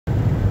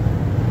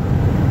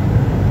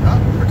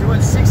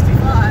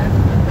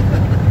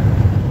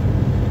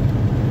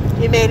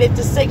made it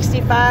to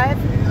 65?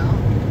 Yeah,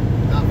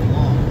 not for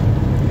long.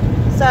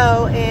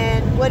 So,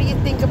 and what do you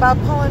think about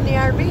pulling the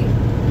RV?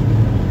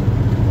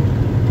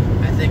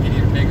 I think you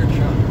need a bigger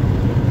truck.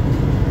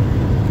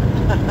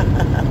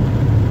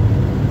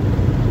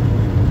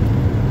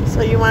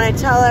 So you want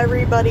to tell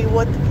everybody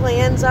what the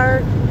plans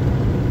are?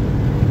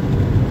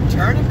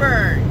 Turn and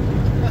burn.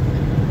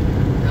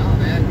 No,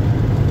 man.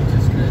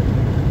 Just gonna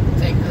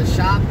take it to the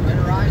shop,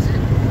 winterize it,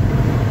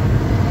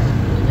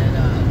 and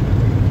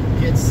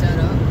then get set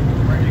up.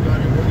 Ready to go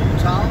to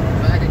Utah.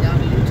 Drag it down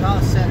to Utah,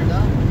 set it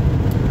up,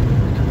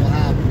 and then we'll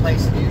have a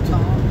place in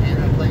Utah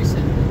and a place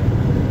in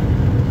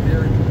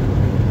here,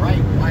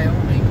 right,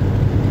 Wyoming.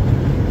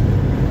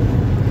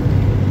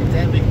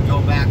 Then we can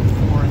go back and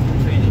forth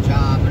between the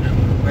job, and then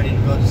we're ready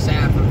to go to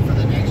Sanford for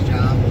the next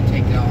job. We'll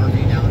take the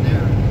RV down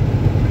there.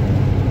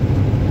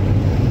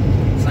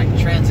 It's like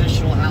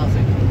transitional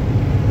housing,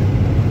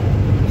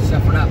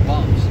 except for not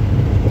bumps.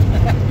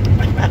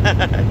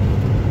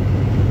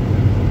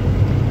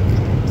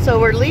 So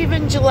we're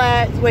leaving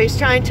Gillette. What he's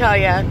trying to tell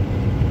you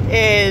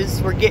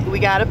is we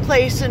got a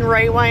place in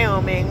Wright,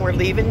 Wyoming. We're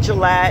leaving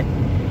Gillette,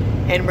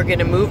 and we're going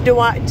to move to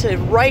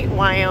Wright,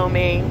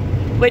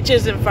 Wyoming, which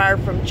isn't far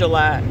from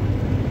Gillette.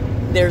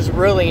 There's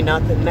really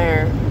nothing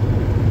there.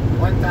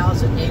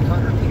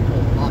 1,800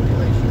 people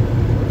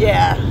population.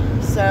 Yeah,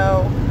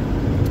 so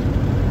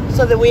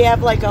that we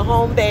have like a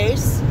home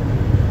base.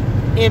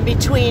 In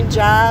between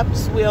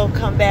jobs, we'll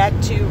come back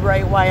to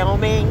Wright,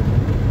 Wyoming,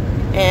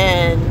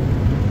 and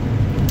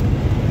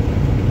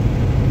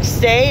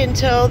stay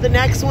until the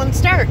next one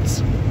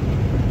starts.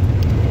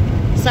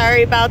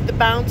 Sorry about the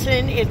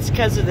bouncing. It's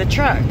because of the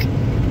truck.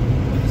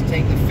 Just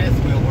take the fifth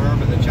wheel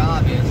wherever the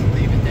job is and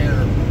leave it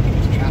there.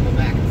 Just travel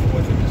back and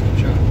forth with just a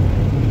truck.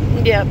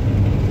 Yep.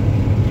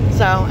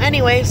 So,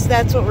 anyways,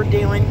 that's what we're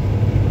doing.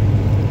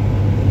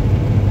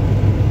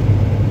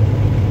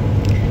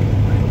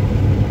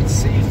 It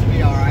seems to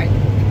be alright.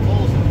 It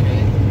pulls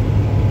okay.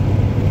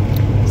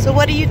 So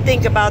what do you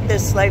think about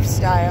this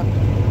lifestyle?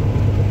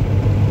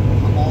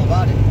 I'm all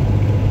about it.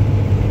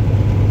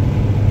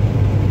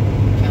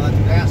 Can't let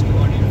the grass grow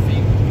under your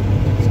feet.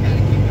 Just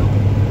gotta keep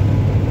going.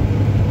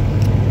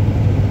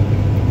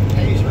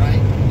 Pays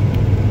right.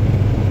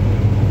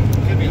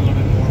 Could be a little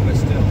bit more, but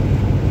still.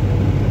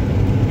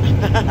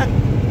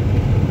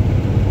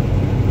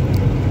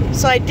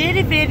 So I did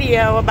a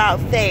video about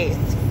faith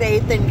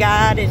in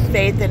God and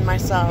faith in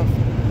myself.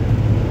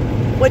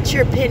 What's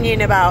your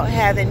opinion about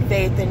having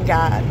faith in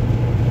God?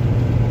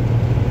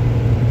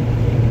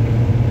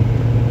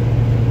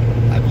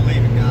 I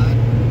believe in God.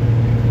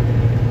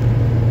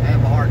 I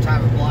have a hard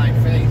time with blind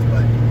faith,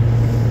 but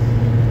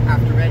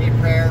after many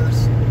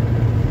prayers,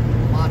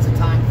 lots of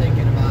time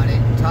thinking about it,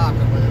 and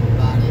talking with him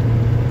about it,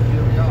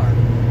 here we are.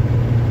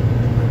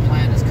 Our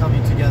plan is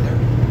coming together.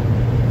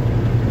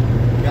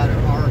 We got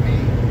an RV.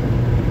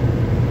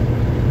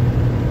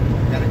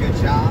 We got a good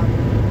job.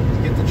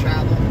 We get to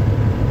travel.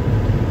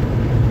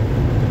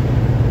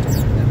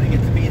 And we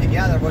get to be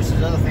together, which is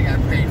another thing I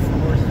prayed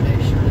for, is to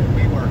make sure that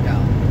we work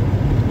out.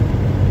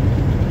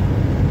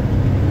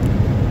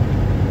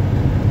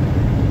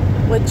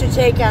 What's your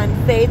take on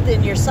faith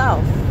in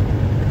yourself?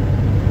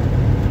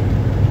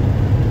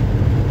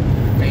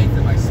 Faith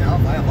in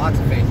myself? I have lots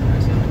of faith in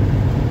myself.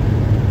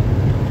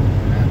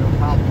 I have no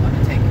problem. I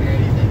can take care of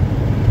anything.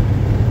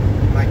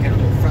 Might get a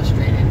little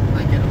frustrated,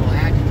 might get a little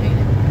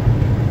agitated.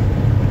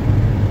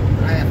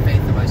 But I have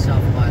faith in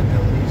myself and my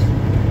abilities.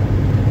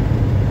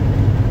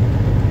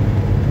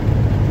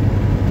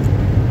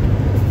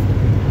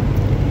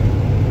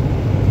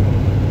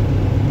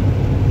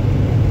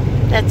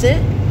 That's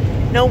it?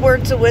 No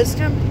words of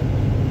wisdom?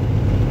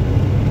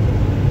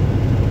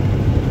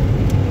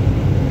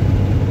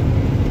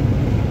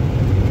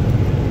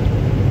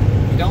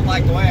 If you don't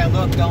like the way I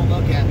look, don't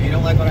look at me. You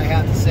don't like what I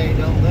have to say,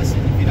 don't listen.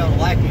 If you don't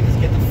like me, just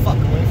get the fuck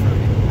away from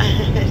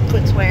me.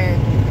 Quit swearing.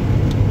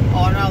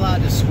 Oh, I'm not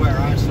allowed to swear.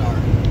 I'm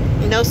sorry.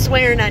 No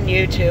swearing on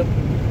YouTube.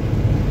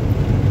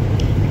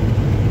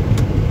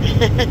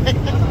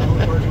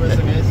 The word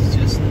wisdom is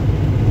just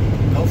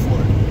go for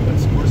it.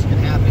 What's the worst can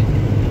happen?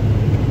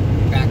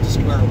 Back to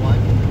square one.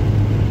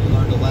 You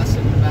learned a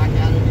lesson, you're back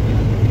at it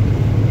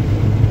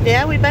again.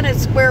 Yeah, we've been at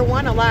square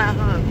one a lot,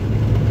 huh?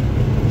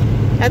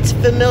 That's a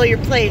familiar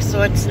place,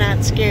 so it's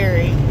not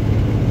scary.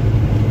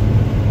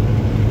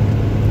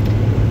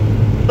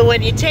 But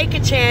when you take a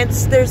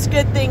chance, there's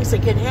good things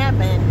that can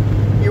happen.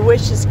 Your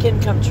wishes can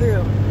come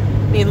true.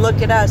 I mean,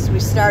 look at us. We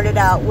started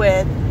out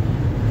with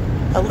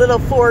a little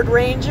Ford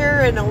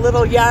Ranger and a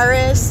little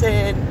Yaris,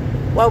 and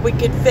what we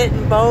could fit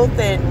in both,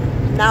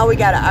 and now we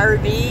got an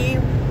RV.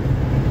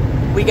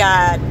 We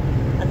got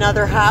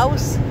another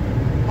house,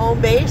 home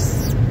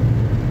base,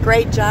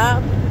 great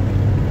job.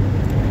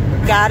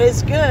 God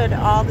is good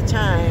all the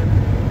time.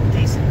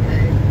 Decent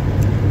pay.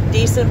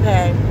 Decent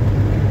pay.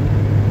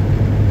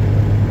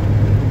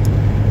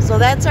 So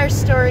that's our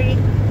story.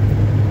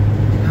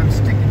 I'm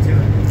sticking to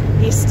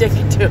it. He's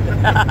sticking to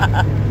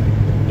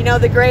it. You know,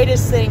 the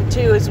greatest thing,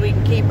 too, is we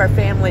can keep our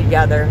family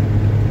together.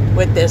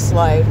 with this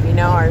life, you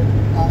know,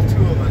 all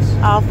two of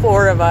us. all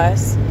four of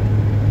us.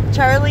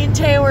 Charlie and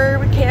Taylor,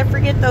 we can't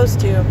forget those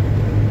two.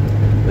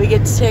 We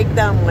get to take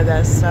them with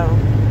us, so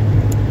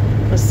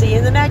we'll see you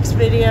in the next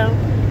video.